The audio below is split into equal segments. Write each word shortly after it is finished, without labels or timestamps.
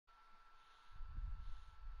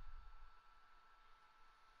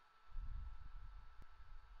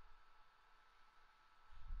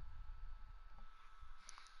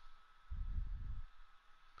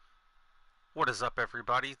What is up,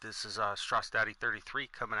 everybody? This is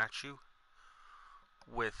StraussDaddy33 coming at you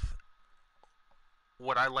with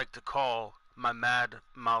what I like to call my Mad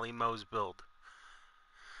Molly Moze build.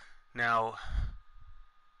 Now,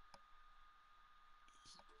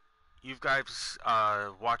 you guys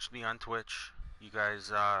watched me on Twitch. You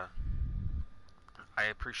guys, I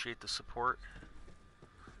appreciate the support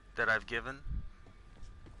that I've given.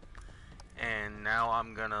 And now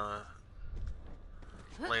I'm gonna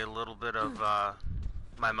lay a little bit of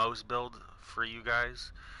my Moze build for you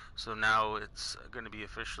guys. So now it's going to be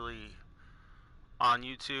officially on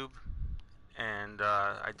YouTube, and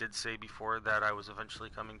I did say before that I was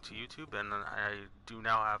eventually coming to YouTube, and I do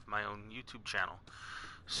now have my own YouTube channel.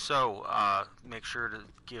 So make sure to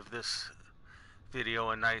give this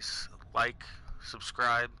video a nice like,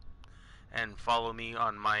 subscribe, and follow me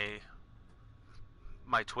on my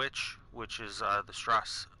Twitch, which is the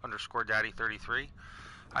Strauss_Daddy33.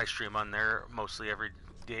 I stream on there mostly every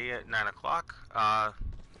day at 9 o'clock.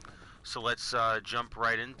 So let's jump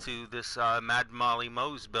right into this Mad Molly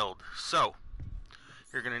Moze build. So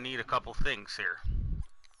you're gonna need a couple things here.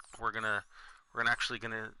 We're actually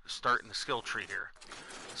gonna start in the skill tree here.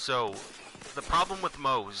 So the problem with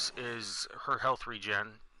Moze is her health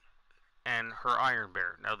regen and her Iron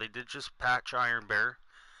Bear. Now they did just patch Iron Bear,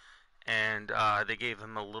 and they gave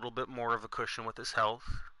him a little bit more of a cushion with his health,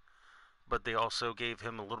 but they also gave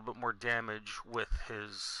him a little bit more damage with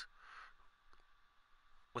his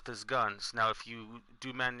guns. Now, if you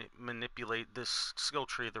do manipulate this skill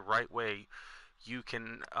tree the right way, you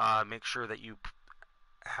can make sure that you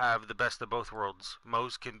have the best of both worlds.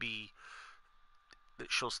 Moze can be that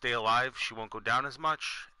she'll stay alive, she won't go down as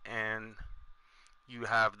much, and you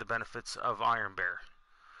have the benefits of Iron Bear.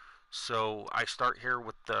 So I start here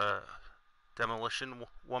with the Demolition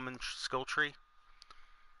Woman skill tree.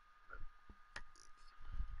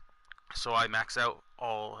 So I max out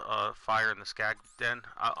all fire in the Skag Den.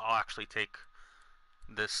 I'll actually take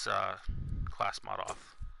this class mod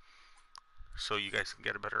off so you guys can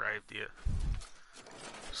get a better idea.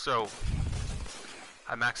 So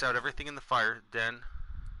I max out everything in the fire den,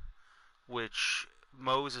 which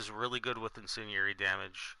Moze is really good with incendiary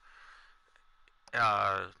damage.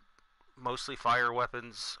 Mostly fire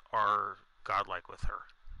weapons are godlike with her.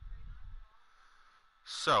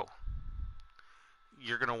 So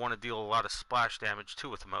you're going to want to deal a lot of splash damage too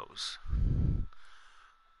with Moze.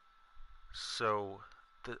 So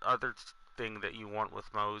the other thing that you want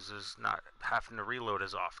with Moze is not having to reload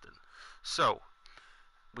as often. So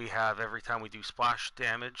we have, every time we do splash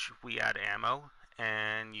damage, we add ammo,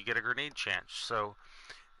 and you get a grenade chance. So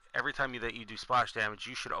every time that you do splash damage,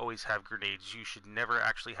 you should always have grenades. You should never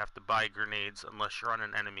actually have to buy grenades unless you're on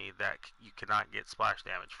an enemy that you cannot get splash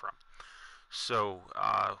damage from. So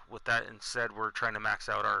with that said, we're trying to max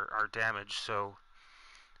out our damage. So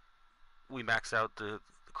we max out the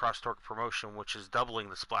cross torque promotion, which is doubling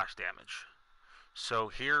the splash damage. So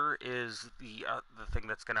here is the thing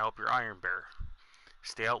that's going to help your Iron Bear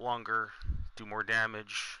stay out longer, do more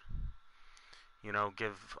damage. You know,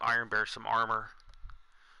 give Iron Bear some armor.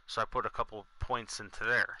 So I put a couple points into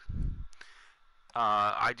there.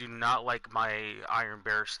 I do not like my Iron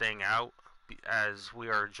Bear staying out, as we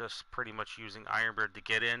are just pretty much using Iron Bear to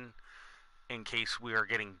get in case we are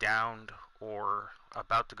getting downed or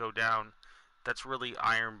about to go down. That's really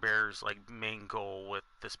Iron Bear's like main goal with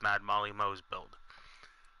this Mad Molly Moze build.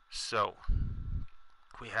 So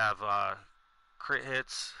we have crit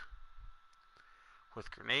hits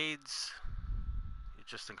with grenades. It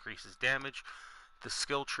just increases damage. The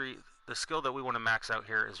skill tree, the skill that we want to max out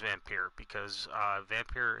here is Vampire, because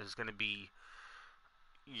Vampire is going to be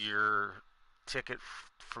your ticket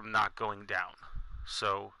from not going down.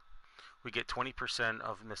 So we get 20%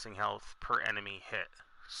 of missing health per enemy hit.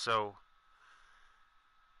 So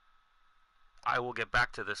I will get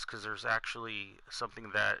back to this because there's actually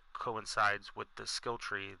something that coincides with the skill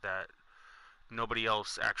tree that nobody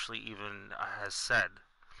else actually even has said.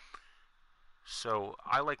 So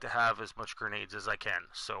I like to have as much grenades as I can.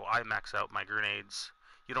 So I max out my grenades.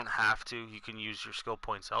 You don't have to. You can use your skill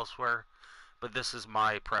points elsewhere, but this is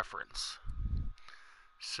my preference.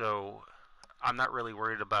 So I'm not really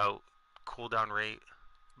worried about cooldown rate,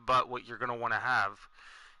 but what you're going to want to have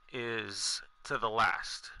is to the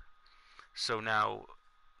last. So now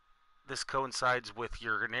this coincides with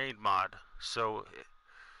your grenade mod. So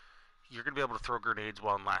you're going to be able to throw grenades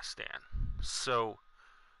while in last stand. So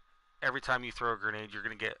every time you throw a grenade, you're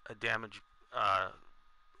going to get a damage,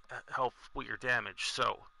 help with your damage.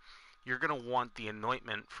 So you're going to want the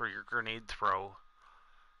anointment for your grenade throw.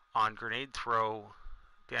 On grenade throw,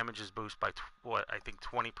 damage is boosted by what I think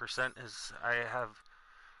 20% is I have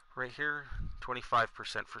right here,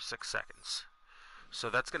 25% for 6 seconds. So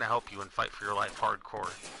that's going to help you in Fight for Your Life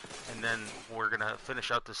Hardcore. And then we're going to finish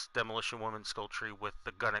out this Demolition Woman skill tree with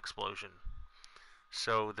the gun explosion.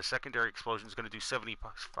 So the secondary explosion is going to do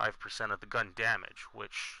 75% of the gun damage,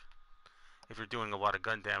 which, if you're doing a lot of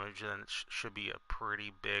gun damage, then it should be a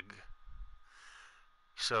pretty big.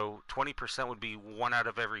 So 20% would be 1 out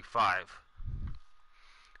of every 5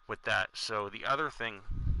 with that. So the other thing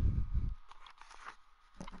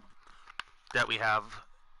that we have,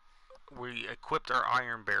 we equipped our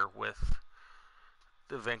Iron Bear with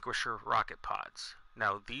the Vanquisher rocket pods.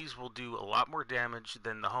 Now these will do a lot more damage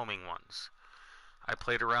than the homing ones. I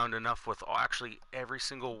played around enough with actually every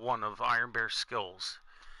single one of Iron Bear's skills,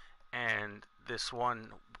 and this one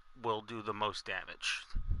will do the most damage.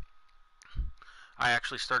 I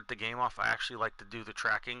actually started the game off, I actually like to do the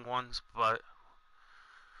tracking ones, but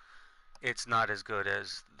it's not as good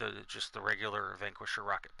as just the regular Vanquisher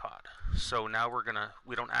rocket pod. So now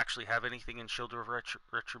we don't actually have anything in Shield of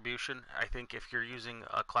Retribution. I think if you're using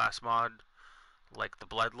a class mod like the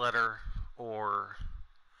Bloodletter or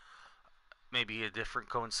maybe a different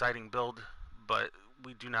coinciding build, but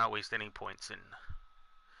we do not waste any points in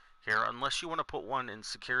here unless you want to put one in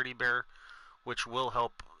Security Bear, which will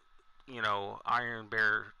help, Iron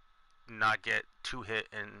Bear not get 2 hit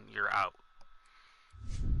and you're out.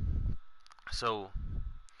 So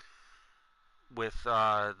with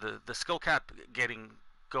the skill cap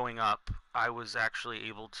going up, I was actually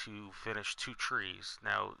able to finish 2 trees.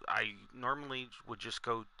 Now I normally would just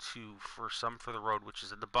go for the road, which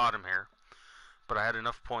is at the bottom here, but I had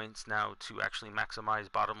enough points now to actually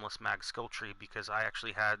maximize bottomless mag skill tree, because I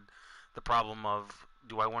actually had the problem of,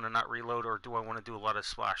 do I want to not reload or do I want to do a lot of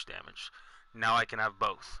splash damage? Now I can have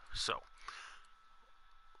both. So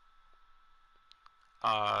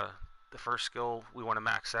the first skill we want to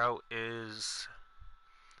max out is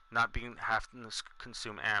not having to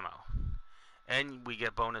consume ammo, and we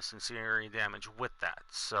get bonus incendiary damage with that.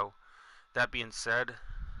 So that being said,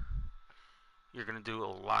 you're going to do a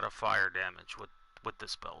lot of fire damage with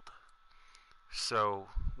this build. So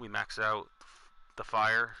we max out the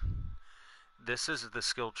fire. This is the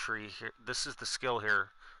skill tree here. This is the skill here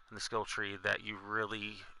in the skill tree that you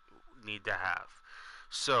really need to have.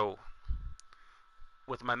 So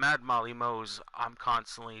with my Mad Molly Moze, I'm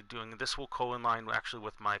constantly doing this. Will co-align actually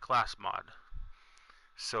with my class mod.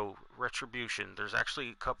 So Retribution, there's actually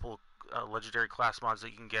a couple legendary class mods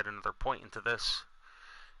that you can get another point into this.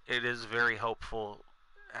 It is very helpful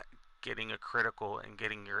at getting a critical and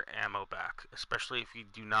getting your ammo back, especially if you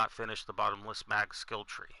do not finish the bottomless mag skill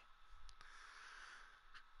tree.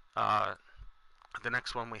 The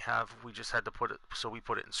next one we just had to put it, so we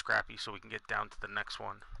put it in Scrappy so we can get down to the next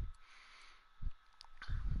one.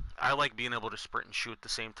 I like being able to sprint and shoot at the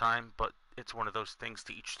same time, but it's one of those things,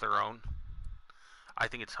 to each their own. I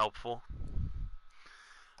think it's helpful.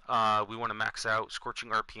 We want to max out Scorching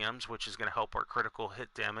RPMs, which is going to help our critical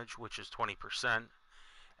hit damage, which is 20%,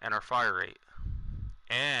 and our fire rate.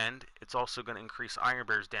 And it's also going to increase Iron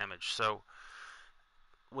Bear's damage. So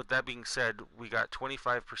with that being said, we got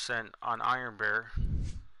 25% on Iron Bear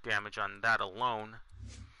damage on that alone,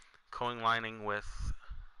 co-aligning with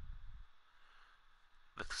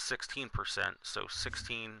the 16%, so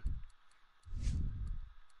 16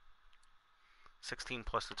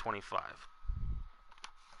 plus the 25.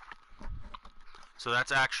 So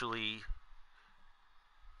that's actually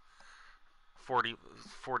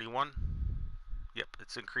 41. Yep,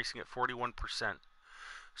 it's increasing at 41%.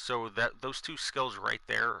 So that those 2 skills right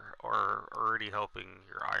there are already helping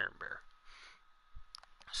your Iron Bear.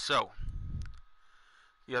 So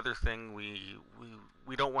the other thing, we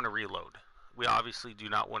don't want to reload. We obviously do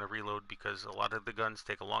not want to reload because a lot of the guns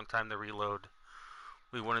take a long time to reload.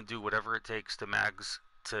 We want to do whatever it takes to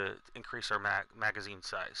increase our magazine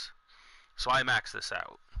size. So I max this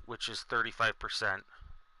out, which is 35%,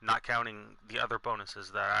 not counting the other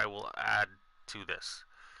bonuses that I will add to this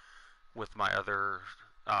with my other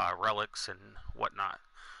relics and whatnot.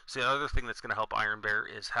 So the other thing that's going to help Iron Bear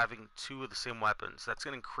is having 2 of the same weapons. That's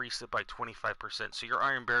going to increase it by 25%. So your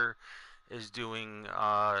Iron Bear is doing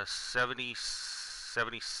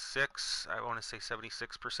 76, I want to say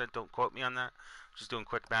 76%, don't quote me on that, just doing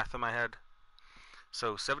quick math in my head.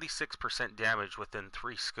 So 76% damage within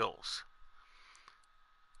 3 skills.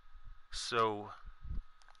 So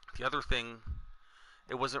the other thing,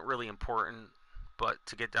 it wasn't really important, but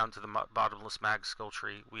to get down to the bottomless mag skill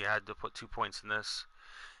tree, we had to put 2 points in this.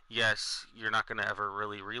 Yes, you're not going to ever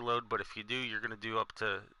really reload, but if you do, you're going to do up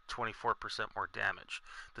to 24% more damage.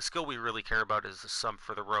 The skill we really care about is the sum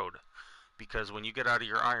for the road, because when you get out of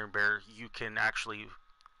your Iron Bear, you can actually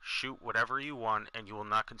shoot whatever you want, and you will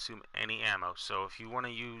not consume any ammo. So if you want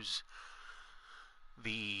to use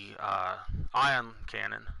the ion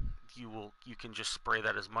cannon, you can just spray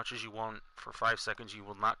that as much as you want for 5 seconds. You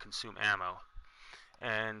will not consume ammo.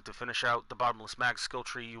 And to finish out the bottomless mag skill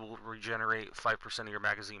tree, you will regenerate 5% of your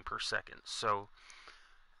magazine per second. So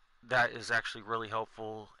that is actually really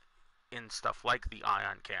helpful in stuff like the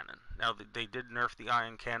ion cannon. Now they did nerf the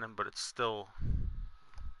ion cannon, but it's still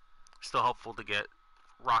helpful to get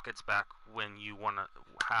rockets back when you want to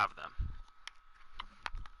have them.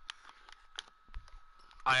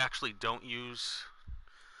 I actually don't use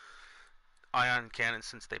ion cannon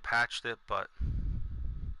since they patched it, but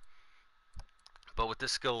with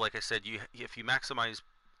this skill, like I said, if you want to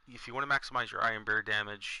maximize your iron bear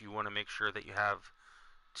damage, you want to make sure that you have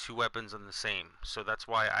 2 weapons in the same. So that's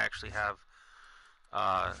why I actually have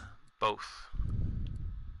both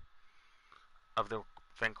of the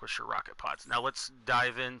Vanquisher rocket pods. Now let's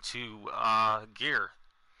dive into gear.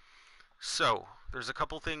 So there's a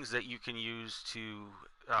couple things that you can use to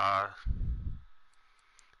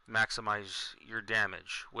maximize your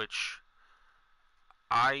damage, which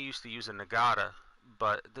I used to use a Nagata,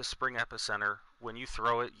 but this Spring Epicenter, when you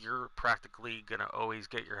throw it, you're practically going to always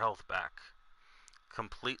get your health back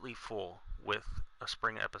completely full with a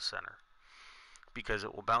Spring Epicenter, because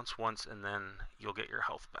it will bounce once and then you'll get your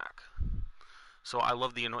health back. So I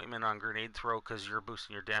love the anointment on grenade throw because you're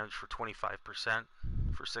boosting your damage for 25%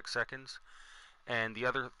 for 6 seconds. And the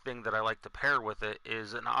other thing that I like to pair with it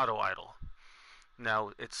is an auto idle.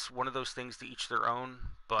 Now, it's one of those things to each their own,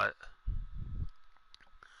 but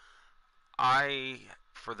I,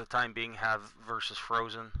 for the time being, have versus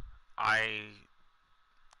Frozen. I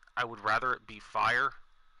would rather it be fire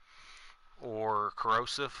or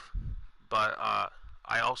corrosive, but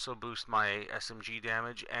I also boost my SMG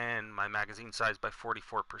damage and my magazine size by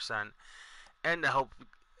 44%, and to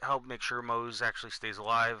help make sure Moze actually stays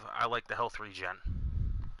alive, I like the health regen.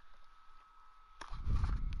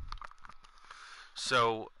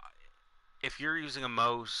 So if you're using a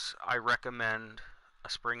Moze, I recommend a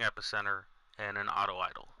Spring Epicenter and an auto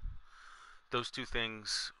idle. Those 2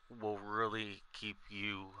 things will really keep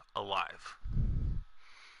you alive.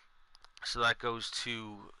 So that goes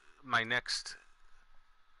to my next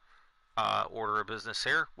order of business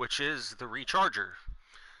here, which is the recharger.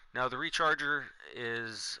 Now the recharger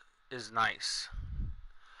is nice.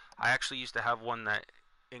 I actually used to have one that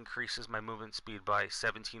increases my movement speed by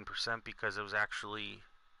 17% because it was actually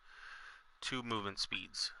 2 movement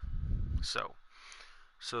speeds. So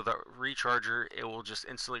the recharger, it will just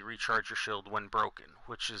instantly recharge your shield when broken,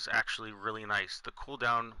 which is actually really nice. The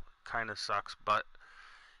cooldown kind of sucks, but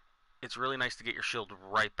it's really nice to get your shield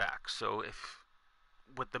right back. So if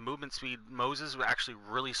with the movement speed, Moze is actually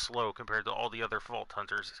really slow compared to all the other Vault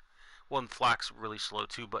Hunters. Well, and Flak's really slow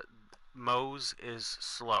too, but Moze is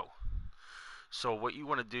slow. So what you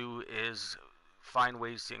want to do is find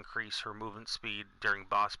ways to increase her movement speed during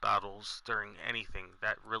boss battles, during anything.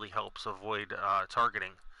 That really helps avoid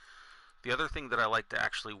targeting. The other thing that I like to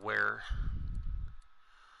actually wear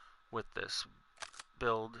with this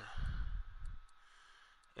build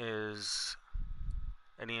is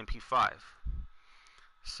an EMP5.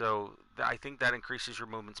 So I think that increases your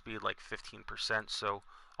movement speed like 15%. So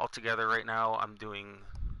altogether right now I'm doing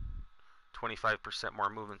 25% more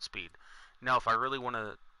movement speed. Now if I really want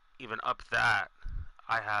to even up that,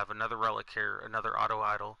 I have another relic here, another auto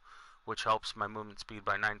idle, which helps my movement speed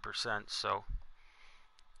by 9%. So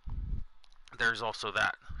there's also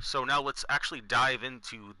that. So now let's actually dive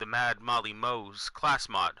into the Mad Molly Moze class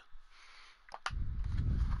mod.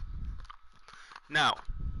 Now,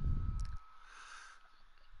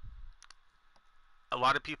 a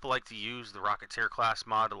lot of people like to use the Rocketeer class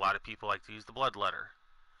mod. A lot of people like to use the Bloodletter.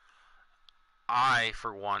 I,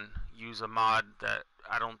 for one, use a mod that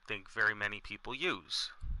I don't think very many people use.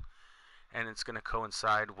 And it's going to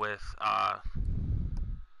coincide with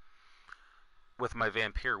my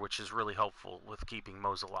Vampire, which is really helpful with keeping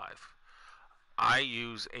Moze alive. I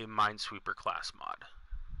use a Minesweeper class mod.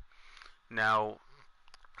 Now,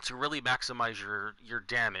 to really maximize your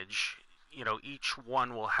damage, you know, each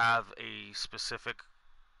one will have a specific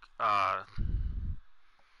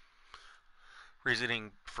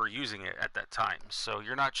reasoning for using it at that time. So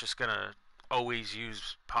you're not just going to always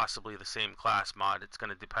use possibly the same class mod. It's going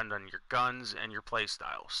to depend on your guns and your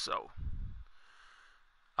playstyle. So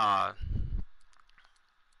I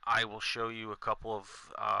will show you a couple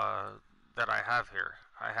of that I have here.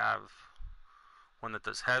 I have one that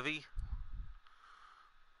does heavy,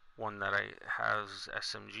 one that has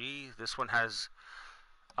SMG. This one has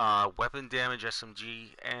weapon damage,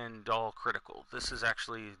 SMG, and all critical. This is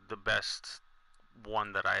actually the best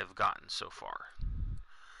one that I have gotten so far.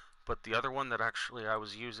 But the other one that actually I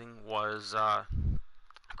was using was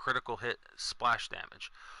critical hit splash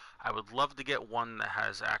damage. I would love to get one that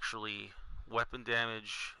has actually weapon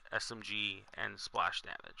damage, SMG, and splash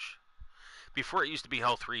damage. Before it used to be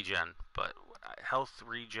health regen, but health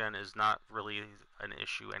regen is not really an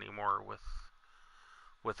issue anymore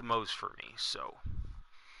with Moze for me. So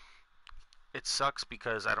it sucks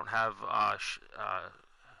because I don't have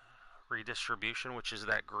redistribution, which is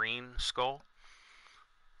that green skull.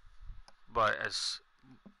 But as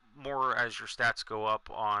your stats go up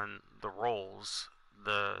on the rolls,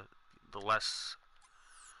 the less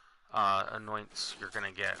anoints you're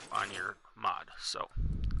gonna get on your mod. So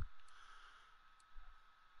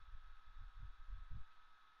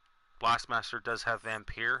Blastmaster does have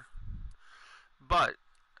Vampire, but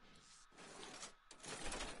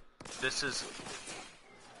this is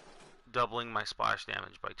doubling my splash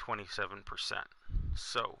damage by 27%.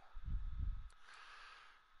 So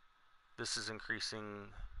this is increasing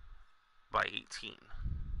by 18.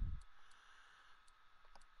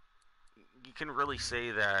 You can really say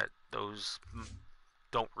that those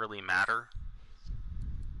don't really matter,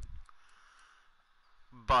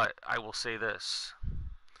 but I will say this.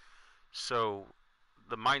 So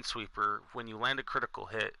the Minesweeper, when you land a critical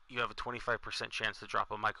hit, you have a 25% chance to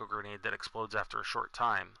drop a micro grenade that explodes after a short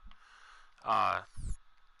time.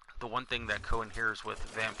 The one thing that co-inheres with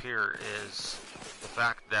Vampire is the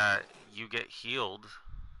fact that you get healed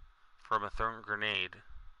from a thrown grenade,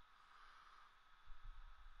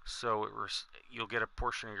 so you'll get a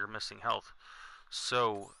portion of your missing health.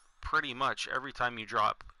 So pretty much every time you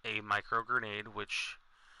drop a micro grenade, which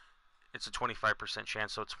it's a 25%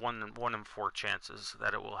 chance, so it's one in 4 chances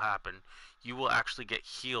that it will happen, you will actually get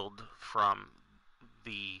healed from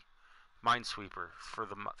the Minesweeper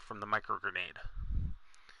from the micro grenade.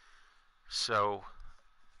 So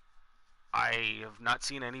I have not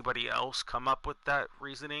seen anybody else come up with that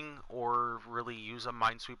reasoning or really use a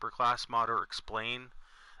Minesweeper class mod or explain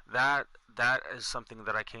that. That is something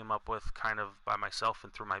that I came up with kind of by myself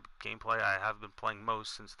and through my gameplay. I have been playing Moze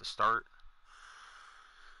since the start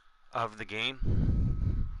of the game.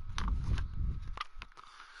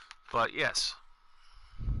 But yes,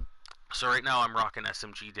 so right now I'm rocking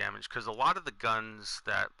SMG damage because a lot of the guns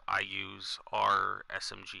that I use are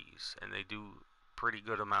SMGs and they do pretty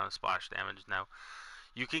good amount of splash damage. Now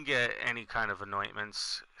you can get any kind of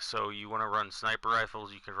anointments, so you want to run sniper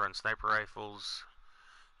rifles, you can run sniper rifles,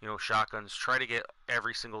 you know, shotguns. Try to get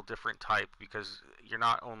every single different type because you're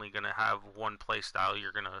not only going to have one play style,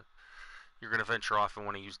 you're going to venture off and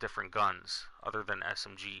want to use different guns other than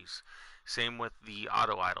SMGs. Same with the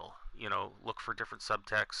auto idle. You know, look for different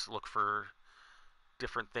subtexts, look for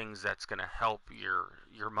different things that's going to help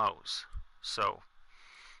your Moze. So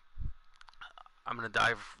I'm going to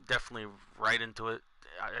dive definitely right into it.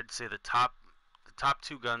 I'd say the top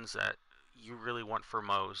 2 guns that you really want for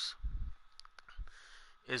Moze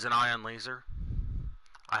is an ion laser.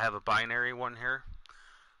 I have a binary one here.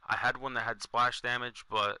 I had one that had splash damage,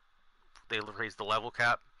 but they raised the level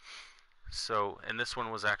cap. So, and this one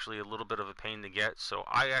was actually a little bit of a pain to get. So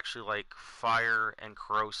I actually like fire and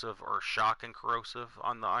corrosive, or shock and corrosive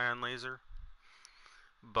on the ion laser.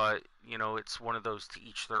 But, you know, it's one of those to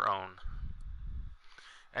each their own.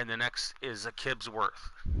 And the next is a Kib's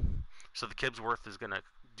Worth. So the Kib's Worth is going to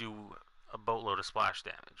do a boatload of splash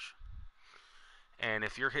damage. And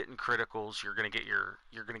if you're hitting criticals, you're going to get your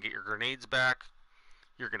grenades back.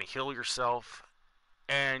 You're going to heal yourself,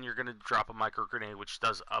 and you're going to drop a micro grenade, which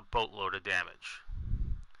does a boatload of damage.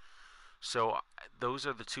 So those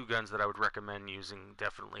are the 2 guns that I would recommend using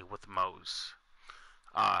definitely with Moze.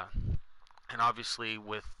 And obviously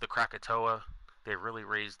with the Krakatoa, they really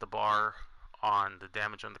raised the bar on the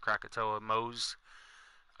damage on the Krakatoa. Moze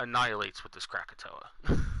annihilates with this Krakatoa.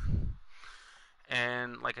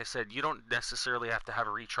 And like I said, you don't necessarily have to have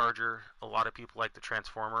a recharger. A lot of people like the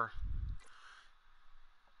Transformer.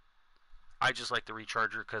 I just like the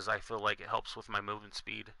recharger because I feel like it helps with my movement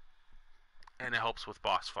speed and it helps with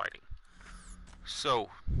boss fighting. So,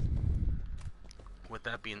 with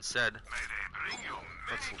that being said,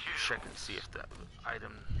 let's check and see if the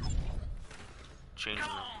item changing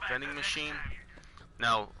the vending machine.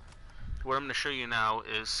 Now, what I'm going to show you now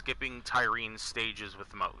is skipping Tyrene's stages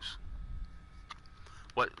with Moze.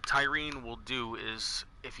 What Tyrene will do is,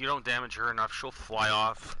 if you don't damage her enough, she'll fly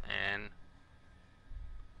off and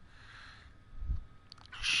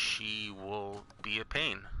she will be a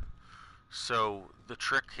pain. So the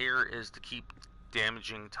trick here is to keep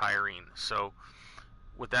damaging Tyrene. So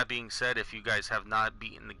with that being said, if you guys have not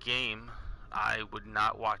beaten the game, I would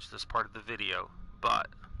not watch this part of the video, but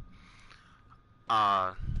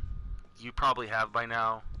uh, you probably have by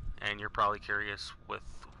now, and you're probably curious with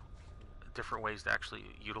different ways to actually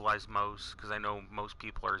utilize Moze, because I know most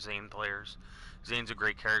people are Zane players. Zane's a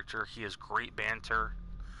great character. He has great banter,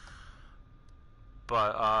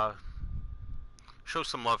 but show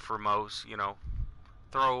some love for Moze. You know,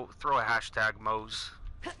 throw a hashtag Moze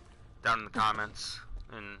down in the comments,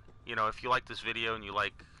 and you know, if you like this video and you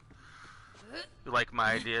like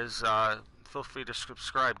my ideas, feel free to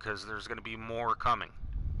subscribe because there's going to be more coming.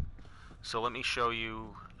 So let me show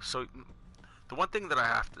you. So the one thing that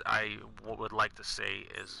I would like to say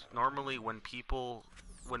is normally when people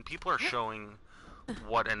are showing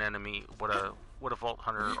what an enemy, what a Vault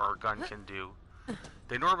Hunter or a gun can do,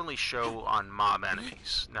 they normally show on mob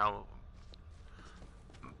enemies. Now,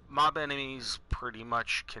 mob enemies pretty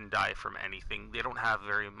much can die from anything. They don't have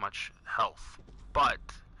very much health, but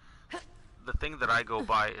the thing that I go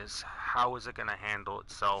by is how is it going to handle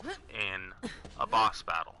itself in a boss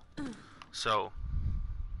battle. So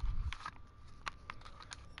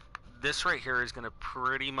this right here is going to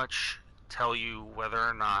pretty much tell you whether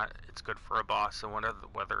or not it's good for a boss and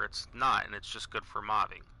whether it's not, and it's just good for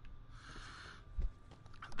mobbing.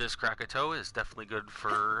 This Krakatoa is definitely good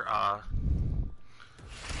for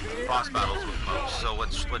boss battles with Moze. So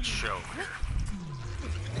let's show here.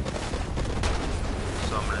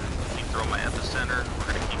 So I'm gonna keep throwing my epicenter.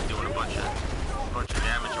 We're gonna keep doing a bunch of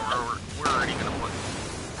damage, and we're already gonna put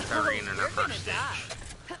Tyreen in her first stage.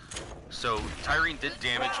 So Tyreen did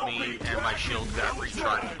damage me, and my shield got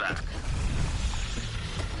recharged back.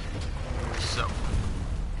 So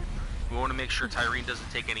we want to make sure Tyreen doesn't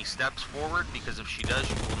take any steps forward, because if she does,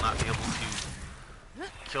 you will not be able to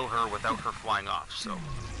kill her without her flying off. So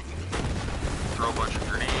throw a bunch of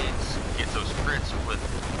grenades, get those crits with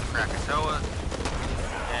Krakatoa,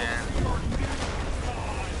 and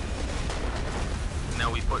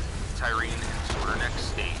now we put Tyreen into her next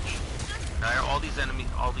stage. Now all these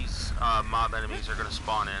mob enemies are going to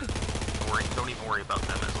spawn in. Don't even worry about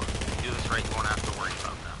them. As long as you do this right, you won't have to worry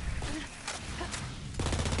about them.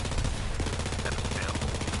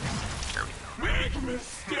 There we go. Make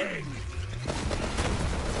mistake.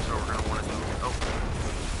 So we're gonna want to do. Oh,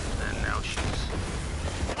 and now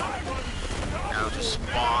just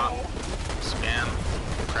spam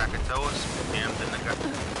Krakatoa, spammed in the gut,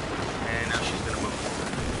 and now she's gonna move.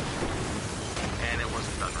 And it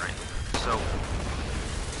wasn't done right. So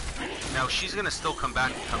now she's gonna still come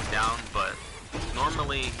back and come down, but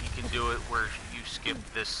normally you can do it where you skip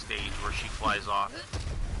this stage where she flies off.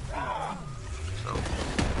 So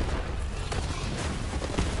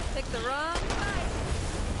pick the wrong fight.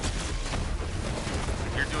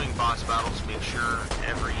 if you're doing boss battles, make sure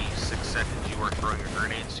every 6 seconds you are throwing a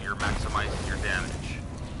grenade so you're maximizing your damage.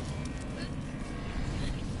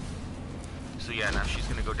 So yeah, now she's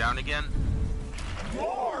gonna go down again.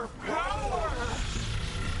 More power.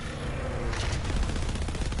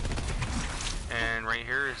 And right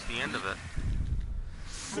here is the end of it.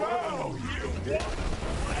 So you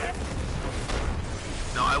want?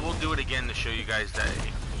 Now I will do it again to show you guys that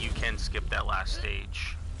you can skip that last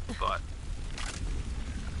stage, but.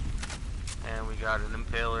 And we got an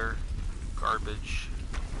Impaler, garbage,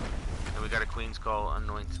 and we got a Queen's Call,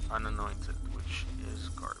 unanointed, which is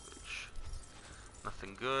garbage.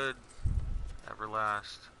 Nothing good.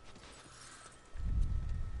 Everlast.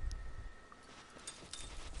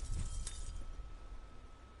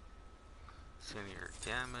 Senior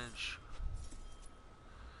damage.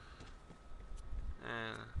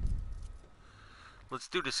 And let's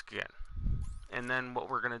do this again. And then what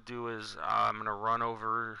we're gonna do is I'm gonna run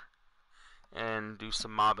over and do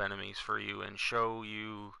some mob enemies for you and show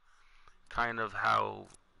you kind of how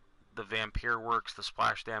the vampire works, the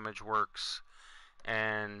splash damage works,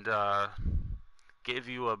 and give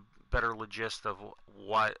you a better gist of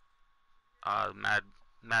what Mad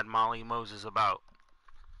Molly Moze is about.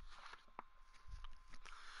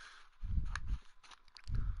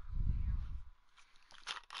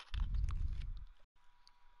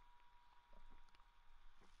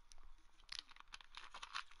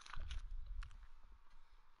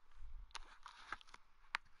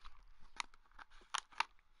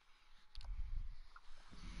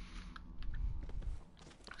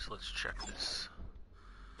 So let's check this.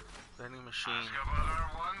 Vending machine,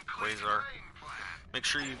 Quasar. Make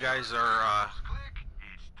sure you guys are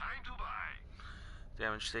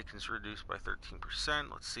damage taken is reduced by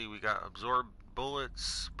 13%. Let's see, we got absorb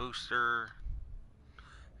bullets, booster,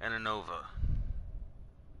 and a Nova.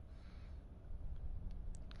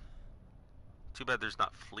 Too bad there's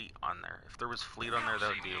not fleet on there. If there was fleet on there, that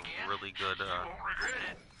would be a really good.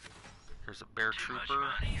 Here's a bear trooper.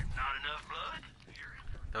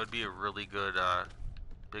 That would be a really good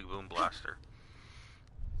big boom blaster.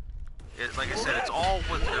 Like I said, it's all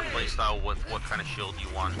with your playstyle, with what kind of shield you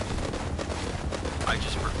want. I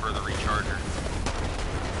just prefer the recharger.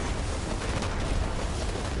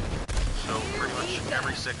 So pretty much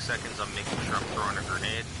every 6 seconds I'm making sure I'm throwing a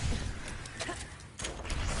grenade.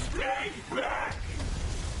 Stay back!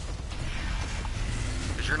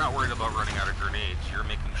 Because you're not worried about running out of grenades, you're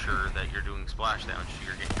making sure that you're doing splash damage so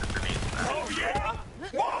you're getting your grenades back. Oh yeah?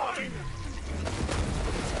 Mine!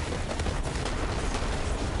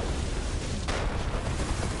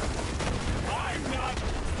 I'm not...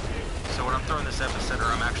 So when I'm throwing this epicenter,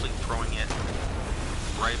 I'm actually throwing it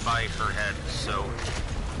right by her head, so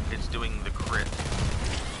it's doing the crit.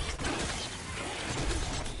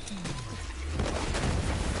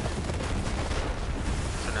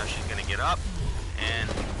 So now she's gonna get up, and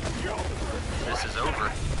this is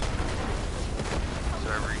over.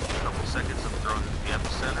 So every couple seconds I'm throwing the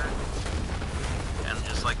epicenter, and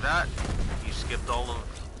just like that, you skipped all of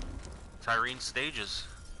Tyrene's stages.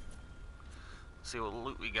 Let's see what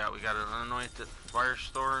loot we got. We got an unanointed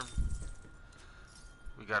firestorm.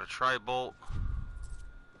 We got a tri-bolt.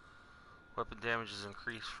 Weapon damage is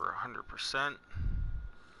increased for 100%.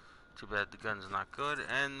 Too bad the gun's not good.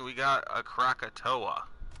 And we got a Krakatoa.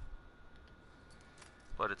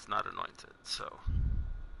 But it's not anointed, so.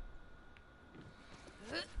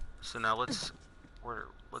 So now let's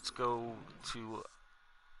go to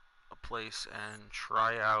a place and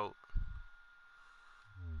try out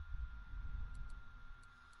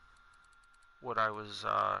what I was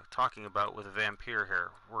talking about with vampire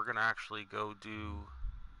hair. We're gonna actually go do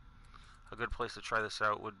a good place to try this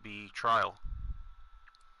out would be Trial.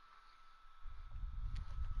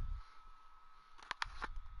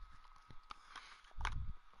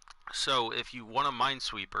 So if you want a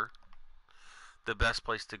minesweeper, the best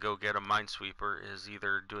place to go get a minesweeper is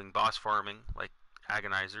either doing boss farming like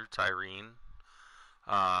Agonizer, Tyrene,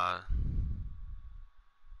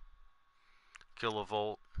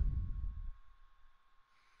 Kilovolt.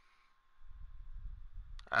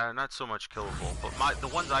 Not so much Kilovolt, but the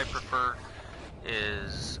ones I prefer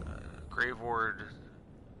is Graveward,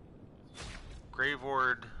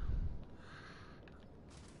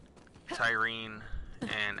 Tyrene,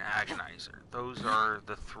 and Agonizer. Those are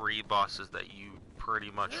the 3 bosses that you pretty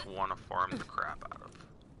much want to farm the crap out of.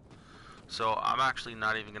 So I'm actually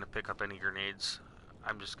not even going to pick up any grenades.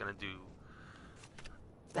 I'm just going to do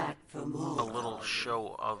a little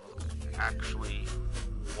show of actually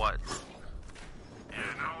what.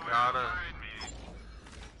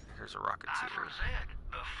 Here's a Rocketeer.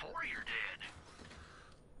 Before you're dead.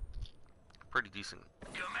 Pretty decent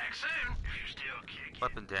Come back soon if you're still kicking.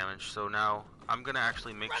 weapon damage. So now I'm gonna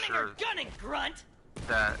actually make sure gunning, grunt.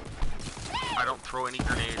 that I don't throw any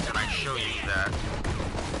grenades, and I show you that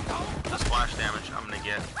the splash damage I'm gonna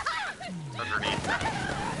get a grenade back.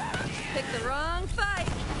 Picked the wrong fight.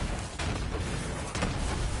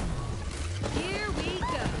 Here we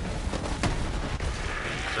go.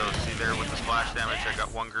 So see there with the splash damage, I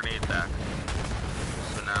got 1 grenade back.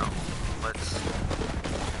 So now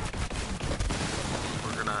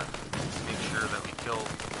we're gonna make sure that we kill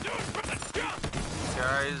these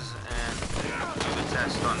guys and do the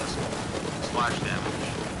test on this splash damage.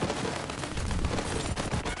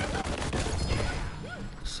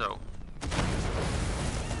 So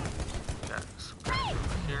got some guys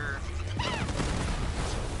over here.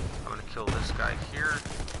 I'm gonna kill this guy here.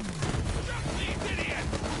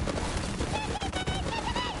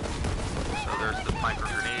 So there's the micro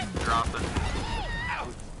grenade dropping,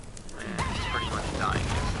 and it's pretty much dying.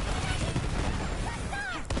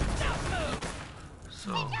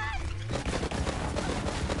 So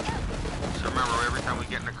remember, every time we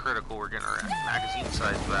get in a critical, we're getting our magazine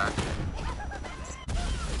size back.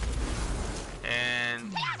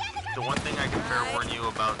 And the one thing I can fair warn you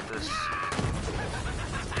about this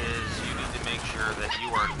is you need to make sure that you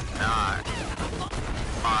are not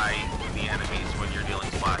by the enemies when you're dealing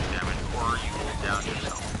splash damage, or you will down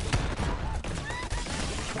yourself.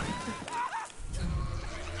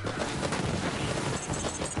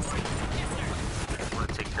 I'm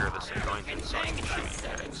gonna take care of this anointing so I can shoot you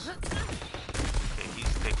guys. Okay,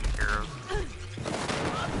 he's taken care of.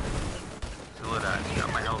 So look at that, he got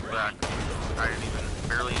my health back. I didn't even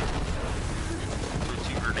barely threw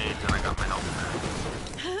 2 grenades and I got my health back.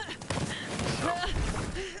 So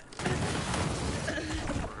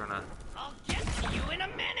we're gonna. I'll get to you in a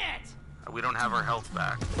minute. We don't have our health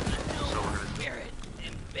back, so we're gonna. Spirit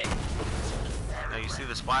and big. Now you see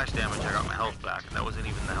the splash damage, I got my health back, and that wasn't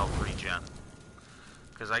even the health regen.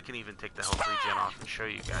 Because I can even take the health regen off and show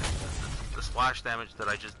you guys. The splash damage that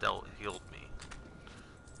I just dealt healed me.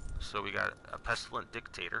 So we got a pestilent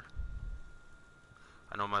dictator.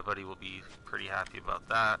 I know my buddy will be pretty happy about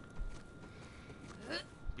that,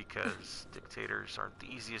 because dictators aren't the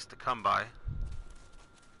easiest to come by.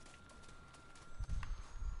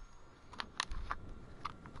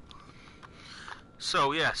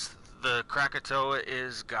 So yes, the Krakatoa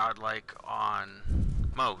is godlike on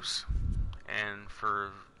Moze, and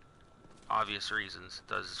for obvious reasons.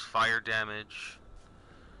 It does fire damage,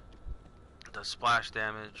 it does splash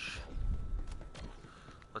damage.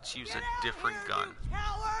 Let's use a different gun.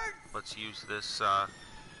 Let's use this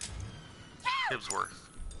Hibsworth.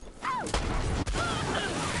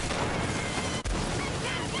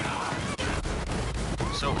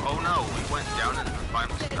 So, oh no, we went down into the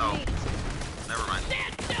final. Oh, never mind.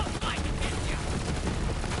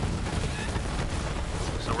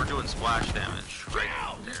 So we're doing splash damage right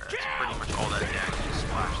there. That's pretty much all that damage is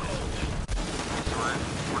splash damage. So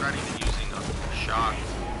we're not even using a shock.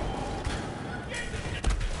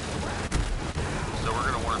 So we're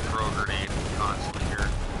gonna want to throw a grenade constantly here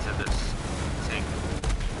to this tank,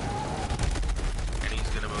 and he's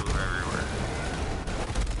gonna move everywhere.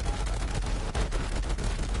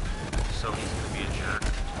 So he's gonna be a jerk,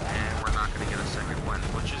 and we're not gonna get a second win,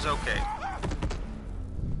 which is okay.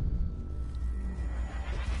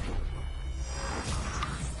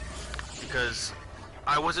 Because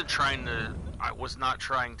I was not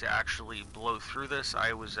trying to actually blow through this.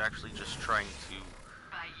 I was actually just trying to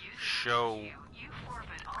show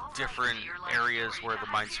different areas where the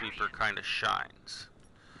Minesweeper kind of shines.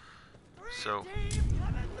 So,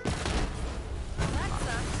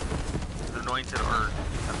 anointed or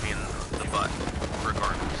a pain in the butt,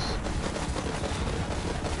 regardless.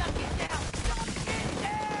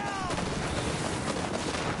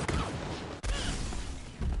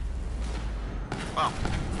 Wow,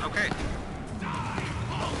 okay.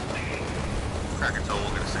 Krakatoa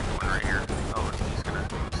will get a second one right here. Oh, and he's gonna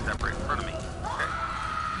step right in front of me. Okay.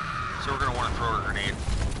 So we're gonna want to throw a grenade.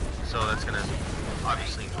 So that's gonna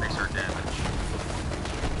obviously increase our damage.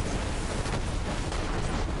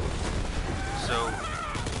 So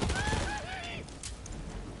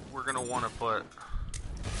we're gonna want to put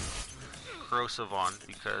corrosive on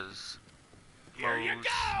because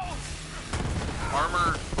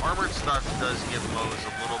armored stuff does give Moze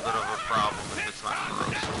a little bit of a problem if it's not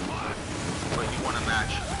corrosive. But you want to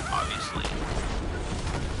match, obviously.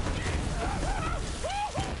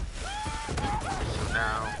 So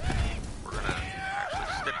now we're gonna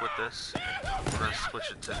actually stick with this. We're gonna switch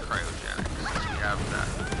it to cryogenic since we have that.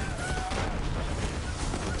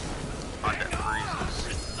 On that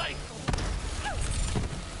freezes.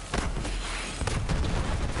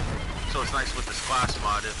 So it's nice with this class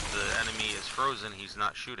mod, if the enemy is frozen, he's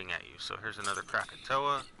not shooting at you. So here's another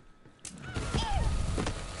Krakatoa.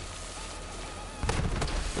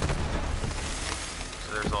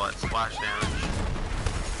 So there's all that splash damage.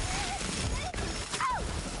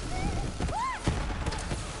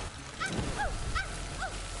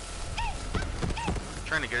 I'm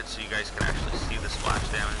trying to get it so you guys can actually see the splash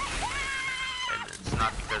damage. And it's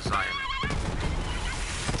not because I am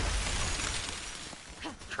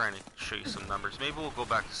trying to show you some numbers. Maybe we'll go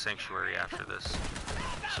back to Sanctuary after this,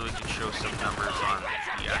 so we can show some numbers on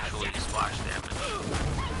the actual splash damage.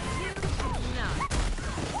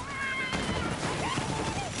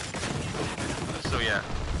 So yeah,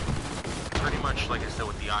 pretty much like I said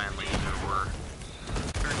with the Ion Laser, we're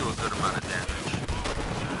gonna do a good amount of damage.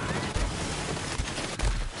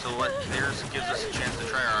 So what theirs gives us a chance to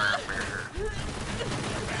try our Iron Barrier.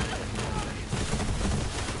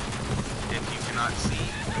 If you cannot see,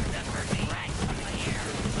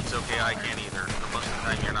 it's okay, I can't either. But most of the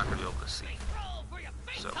time you're not going to be able to see.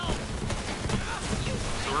 So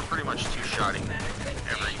we're pretty much two-shotting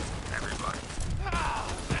everybody.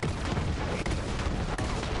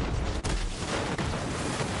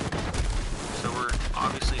 So we're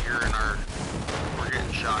obviously here we're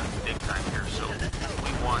getting shot big time here, so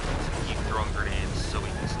we want to keep throwing grenades so we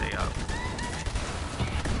can stay up.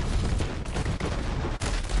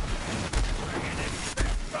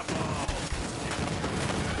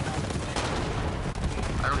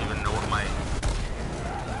 I don't even know what my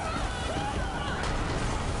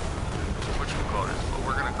whatchamacallit is, but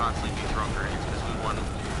we're gonna constantly be throwing grenades because we want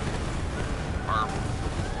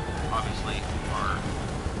obviously our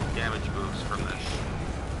damage boost from this.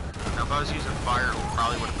 Now if I was using fire, it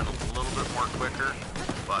probably would have been a little bit more quicker,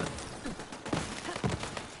 but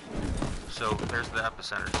so there's the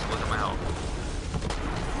epicenter. Just look at my health.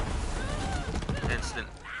 Instant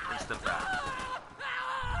back.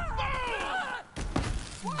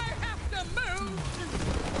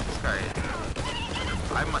 This guy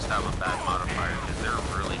I must have a bad modifier because they're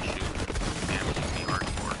really shooting damaging me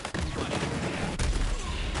hardcore.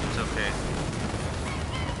 It's okay.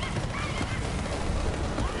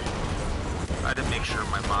 I had to make sure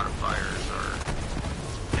my modifiers are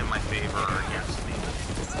in my favor or against me.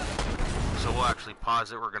 So we'll actually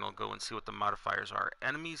pause it. We're going to go and see what the modifiers are.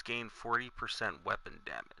 Enemies gain 40% weapon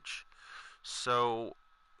damage. So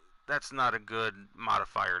that's not a good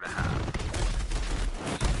modifier to have.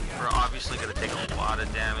 We're obviously going to take a lot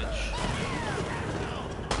of damage.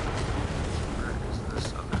 Where is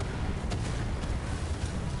this other?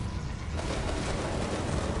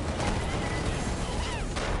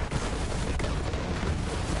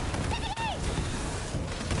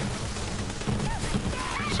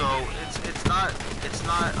 So it's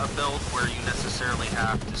not a build where you necessarily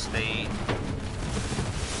have to stay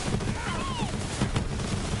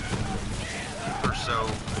or so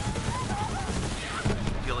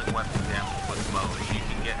dealing weapon damage with Moze. You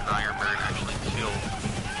can get an Iron Bear and actually kill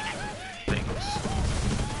things.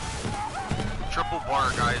 Triple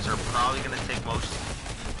bar guys are probably going to take most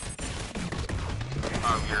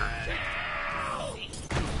of your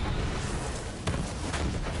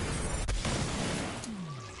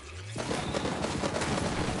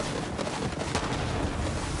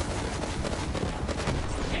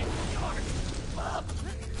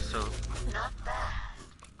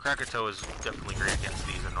Krakatoa is definitely great against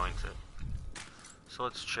these anointed. So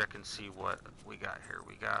let's check and see what we got here.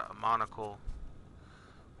 We got a monocle,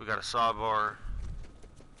 we got a saw bar,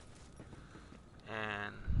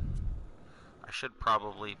 and I should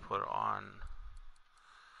probably put on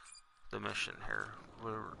the mission here.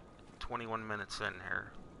 We're 21 minutes in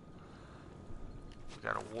here. We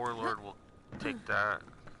got a warlord, we'll take that.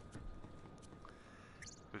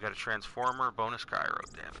 We got a transformer, bonus gyro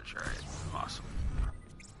damage. Alright, awesome.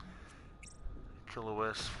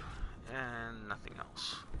 Kill-a-wisp, and nothing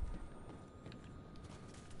else.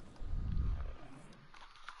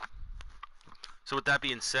 So with that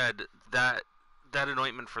being said, that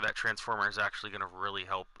anointment for that transformer is actually going to really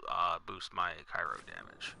help boost my gyro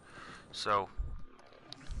damage. So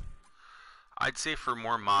I'd say for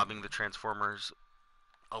more mobbing, the transformer's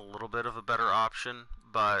a little bit of a better option,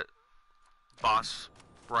 but boss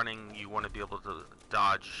running, you want to be able to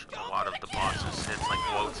dodge a lot of the boss's hits like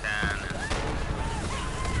Wotan and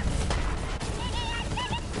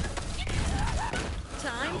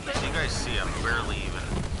so you guys see I'm barely even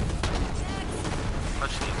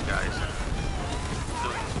touching these guys and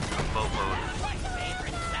doing a boatload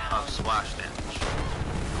of splash damage.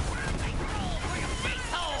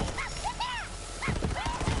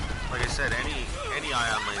 Like I said, any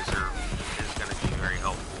ion laser is going to be very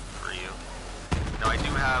helpful for you. Now I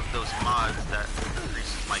do have those mods that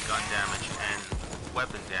increases my gun damage and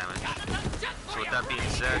weapon damage. So with that being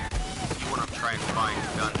said, you want to try and find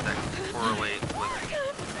guns that correlate with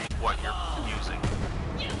what you're using.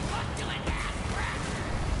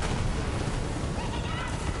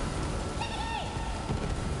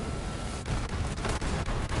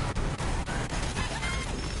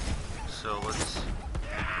 So let's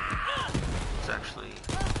actually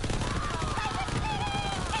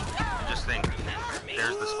just think.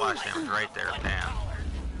 There's the splash damage right there, bam.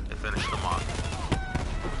 It finished them off.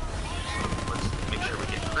 So let's make sure we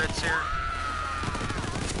get crits here.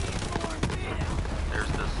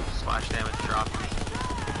 There's the splash damage drop.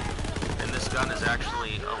 And this gun is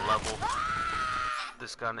actually a level.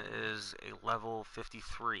 This gun is a level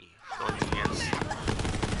 53, going against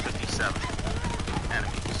 57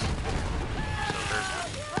 enemies. So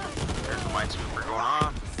there's the minesweeper going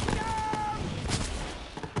off.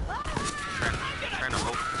 Trying to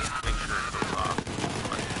hope, make sure it goes off,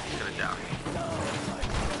 but he's gonna down.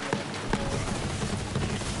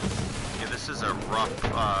 Yeah, this is a rough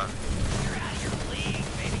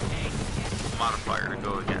modifier to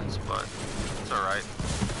go against, but it's alright.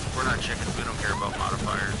 We're not chickens, we don't care about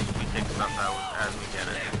modifiers. We take stuff out as we get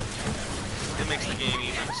it. It makes the game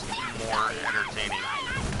even more entertaining,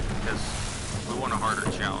 because we want a harder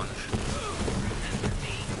challenge.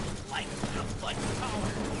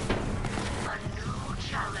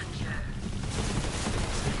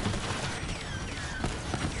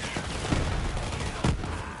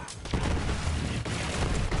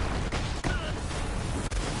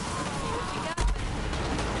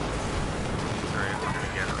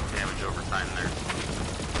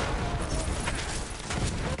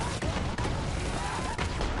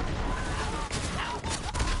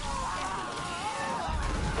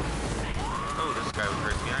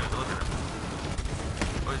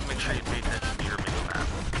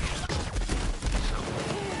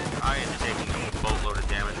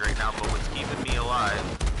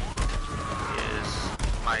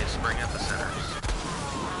 bring out the centers.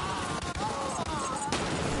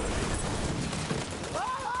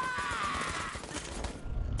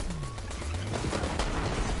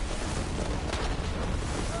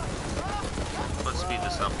 Let's speed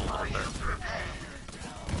this up a little bit.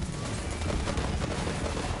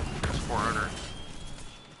 There's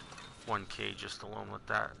 401k just alone with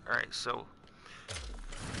that. Alright, so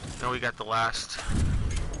now we got the last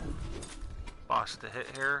boss to hit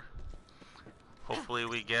here. Hopefully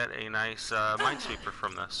we get a nice minesweeper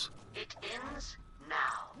from this. It ends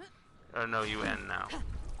now. Oh no, you end now.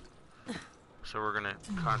 So we're gonna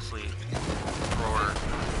constantly throw our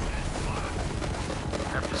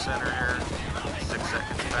epicenter here. 6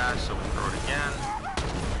 seconds pass, so we throw it again.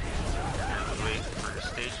 And we wait for the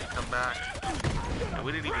stage to come back. And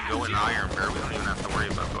we didn't even go in Iron Bear. We don't even have to worry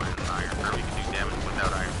about going in Iron Bear. We can do damage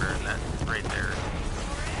without Iron Bear, and that right there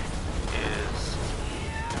is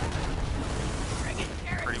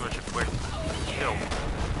pretty much a quick kill.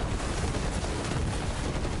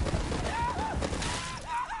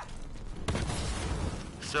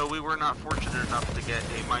 So we were not fortunate enough to get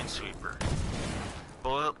a minesweeper.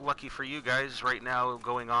 Well, lucky for you guys, right now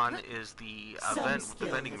going on is the event with the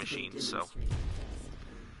vending machines, so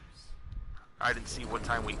I didn't see what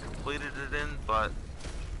time we completed it in, but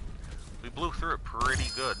we blew through it pretty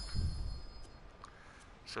good.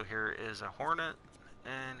 So here is a hornet,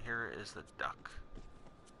 and here is the duck.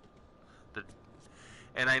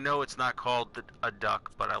 And I know it's not called a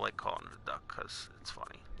duck, but I like calling it a duck because it's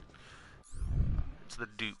funny. It's the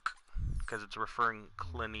Duke, because it's referring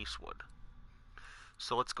Clint Eastwood.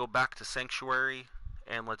 So let's go back to Sanctuary,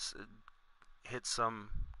 and let's hit some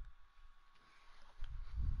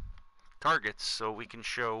targets so we can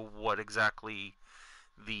show what exactly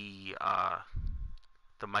the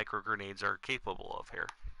micro grenades are capable of here.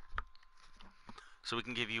 So we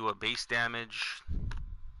can give you a base damage.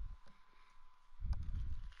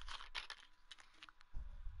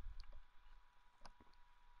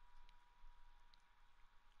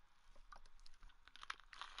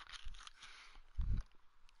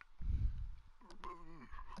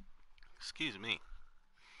 Excuse me.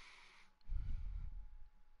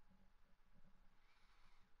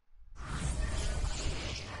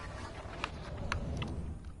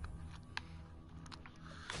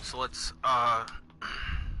 So let's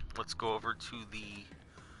go over to the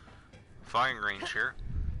firing range here,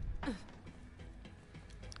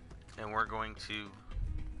 and we're going to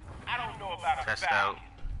test out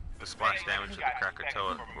the splash damage of the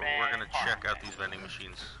Krakatoa. We're going to check out these vending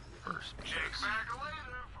machines first, because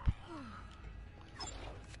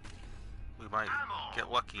we might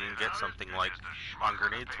get lucky and get something like on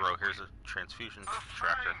grenade throw. Here's a transfusion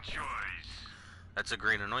tracker. That's a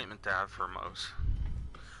great anointment to have for Moze.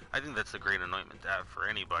 I think that's a great anointment to have for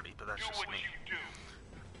anybody, but that's just me.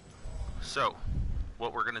 So,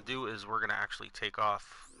 what we're going to do is we're going to actually take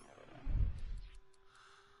off.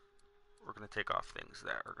 We're going to take off things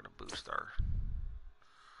that are going to boost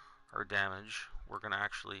our damage. We're going to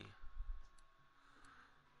actually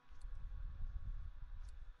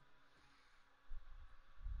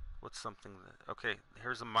what's something that, okay,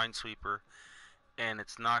 here's a minesweeper, and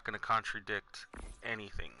it's not going to contradict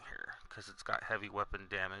anything here because it's got heavy weapon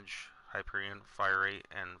damage, Hyperion, fire rate,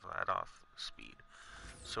 and Vladoff speed.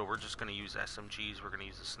 So we're just going to use SMGs. We're going to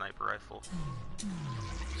use a sniper rifle.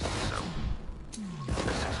 So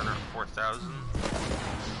 604,000,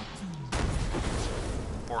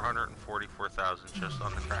 444,000 just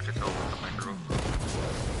on the Krakatoa with the micro.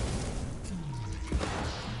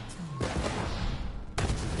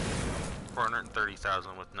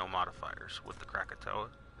 430,000 with no modifiers with the Krakatoa.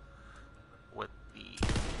 With the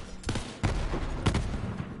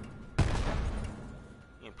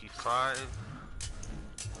EMP5.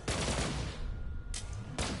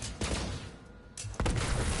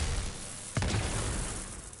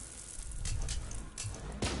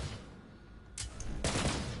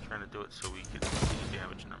 Trying to do it so we can see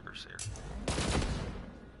damage numbers here.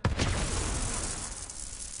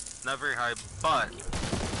 Not very high, but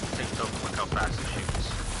take token, look how fast it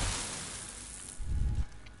shoots.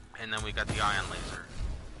 And then we got the ion laser.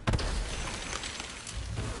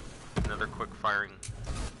 Another quick firing.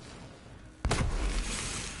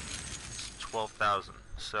 12,000.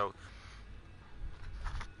 So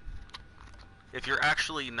if you're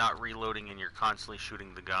actually not reloading and you're constantly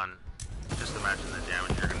shooting the gun, just imagine the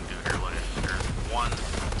damage you're going to do here. Look at there's 1, 2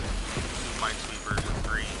 minesweepers,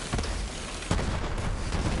 3.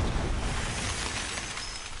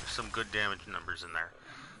 There's some good damage numbers in there.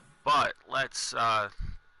 But let's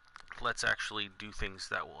actually do things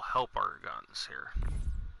that will help our guns here.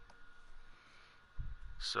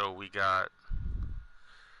 So we got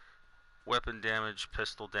weapon damage,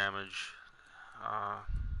 pistol damage.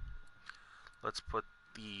 Let's put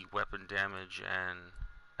the weapon damage and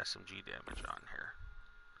SMG damage on here.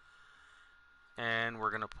 And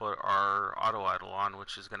we're going to put our auto idle on,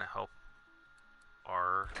 which is going to help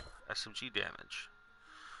our SMG damage.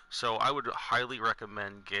 So I would highly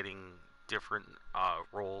recommend getting different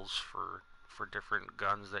rolls for different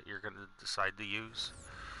guns that you're going to decide to use.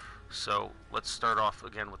 So let's start off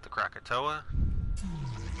again with the Krakatoa.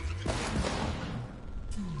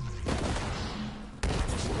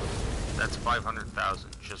 That's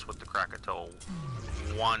 500,000 just with the Krakatoa.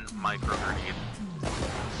 One micro grenade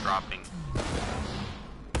dropping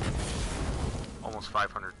almost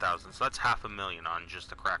 500,000. So that's 500,000 on just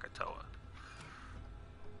the Krakatoa.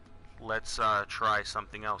 Let's try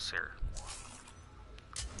something else here.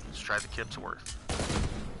 Let's try the Kipsworth.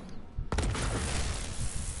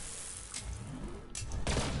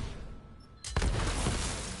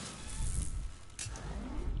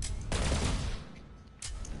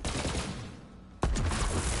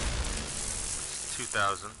 It's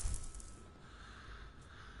 2,000.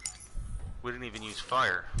 We didn't even use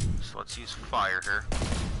fire, so let's use fire here.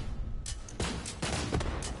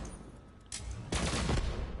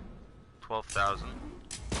 $12,000.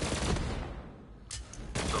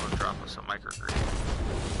 So it'll drop us a microgrid.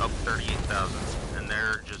 Up 38,000, and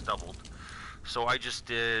they're just doubled. So I just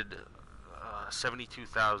did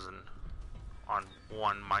 72,000 on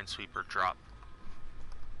one Minesweeper drop.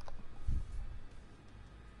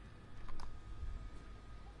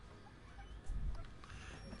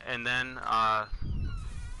 And then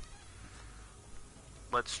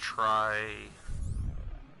let's try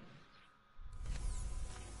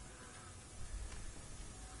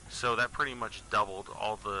so that pretty much doubled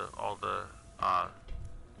all the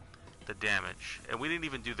damage, and we didn't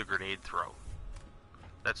even do the grenade throw.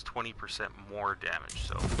 That's 20% more damage.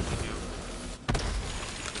 So if we do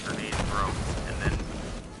the grenade throw and then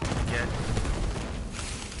get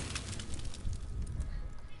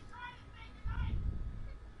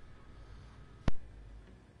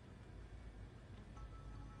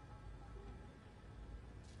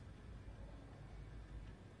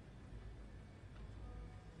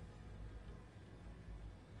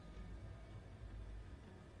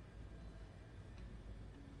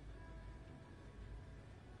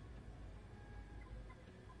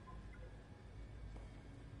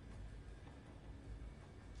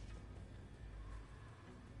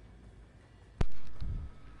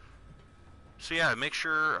so yeah, make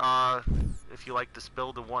sure if you like this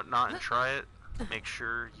build and whatnot and try it, make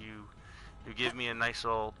sure you give me a nice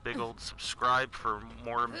big old subscribe for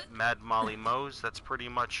more Mad Molly Moze. That's pretty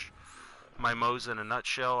much my Moze in a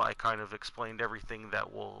nutshell. I kind of explained everything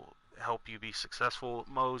that will help you be successful with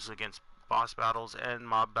Moze against boss battles and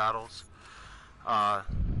mob battles.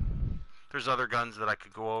 There's other guns that I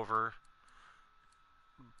could go over,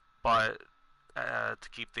 but to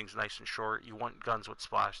keep things nice and short, you want guns with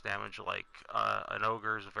splash damage, like an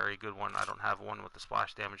Ogre is a very good one. I don't have one with the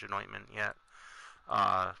splash damage anointment yet.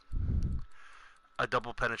 A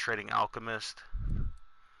double penetrating alchemist,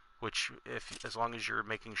 which as long as you're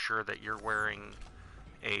making sure that you're wearing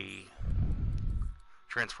a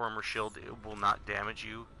transformer shield, it will not damage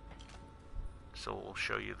you. So we'll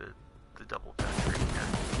show you the double penetrating here.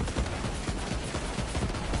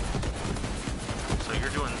 So you're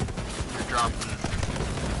dropping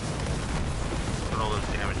all those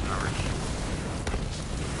damage numbers.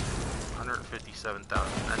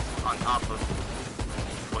 157,000. That's on top of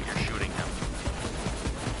what you're shooting him.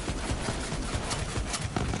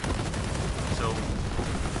 So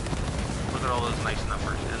look at all those nice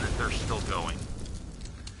numbers, and that they're still going.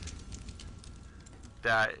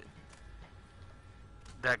 That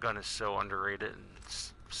gun is so underrated, and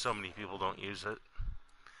so many people don't use it.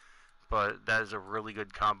 But that is a really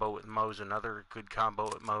good combo with Moze. Another good combo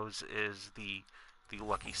with Moze is the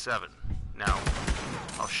Lucky 7. Now,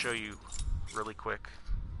 I'll show you really quick.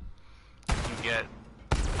 You get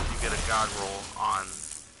a God roll on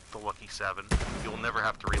the Lucky 7. You'll never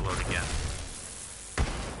have to reload again.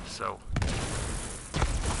 So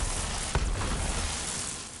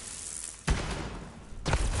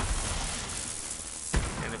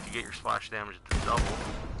and if you get your splash damage to double,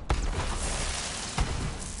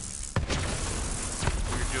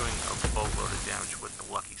 doing a boatload of damage with the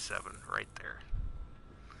Lucky 7 right there.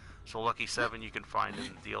 So Lucky 7 you can find in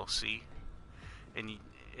the DLC, and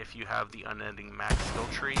if you have the unending max skill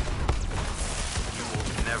tree, you will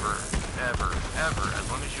never, ever, ever, as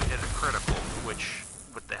long as you hit a critical, which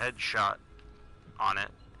with the headshot on it,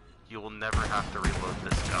 you will never have to reload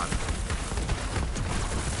this gun.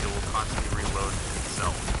 It will constantly reload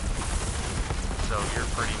itself. So you're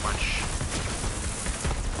pretty much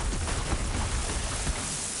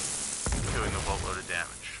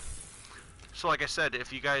So like I said,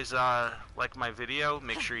 if you guys like my video,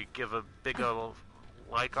 make sure you give a big ol'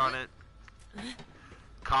 like on it.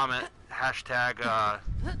 Comment hashtag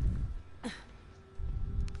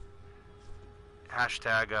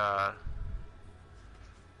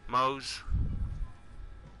Moze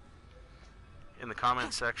in the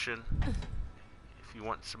comment section if you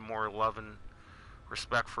want some more love and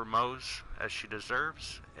respect for Moze as she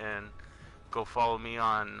deserves. And go follow me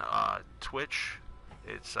on Twitch.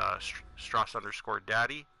 It's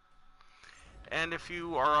Strauss_Daddy. And if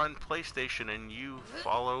you are on PlayStation and you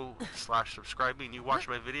follow/subscribe me and you watch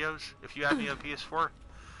my videos, if you have me on PS4,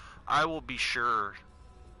 I will be sure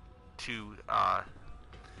to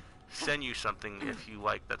send you something if you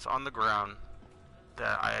like that's on the ground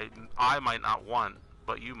that I might not want,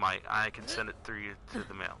 but you might. I can send it through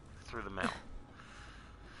the mail.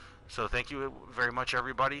 So thank you very much,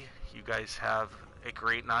 everybody. You guys have a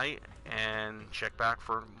great night, and check back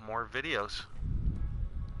for more videos.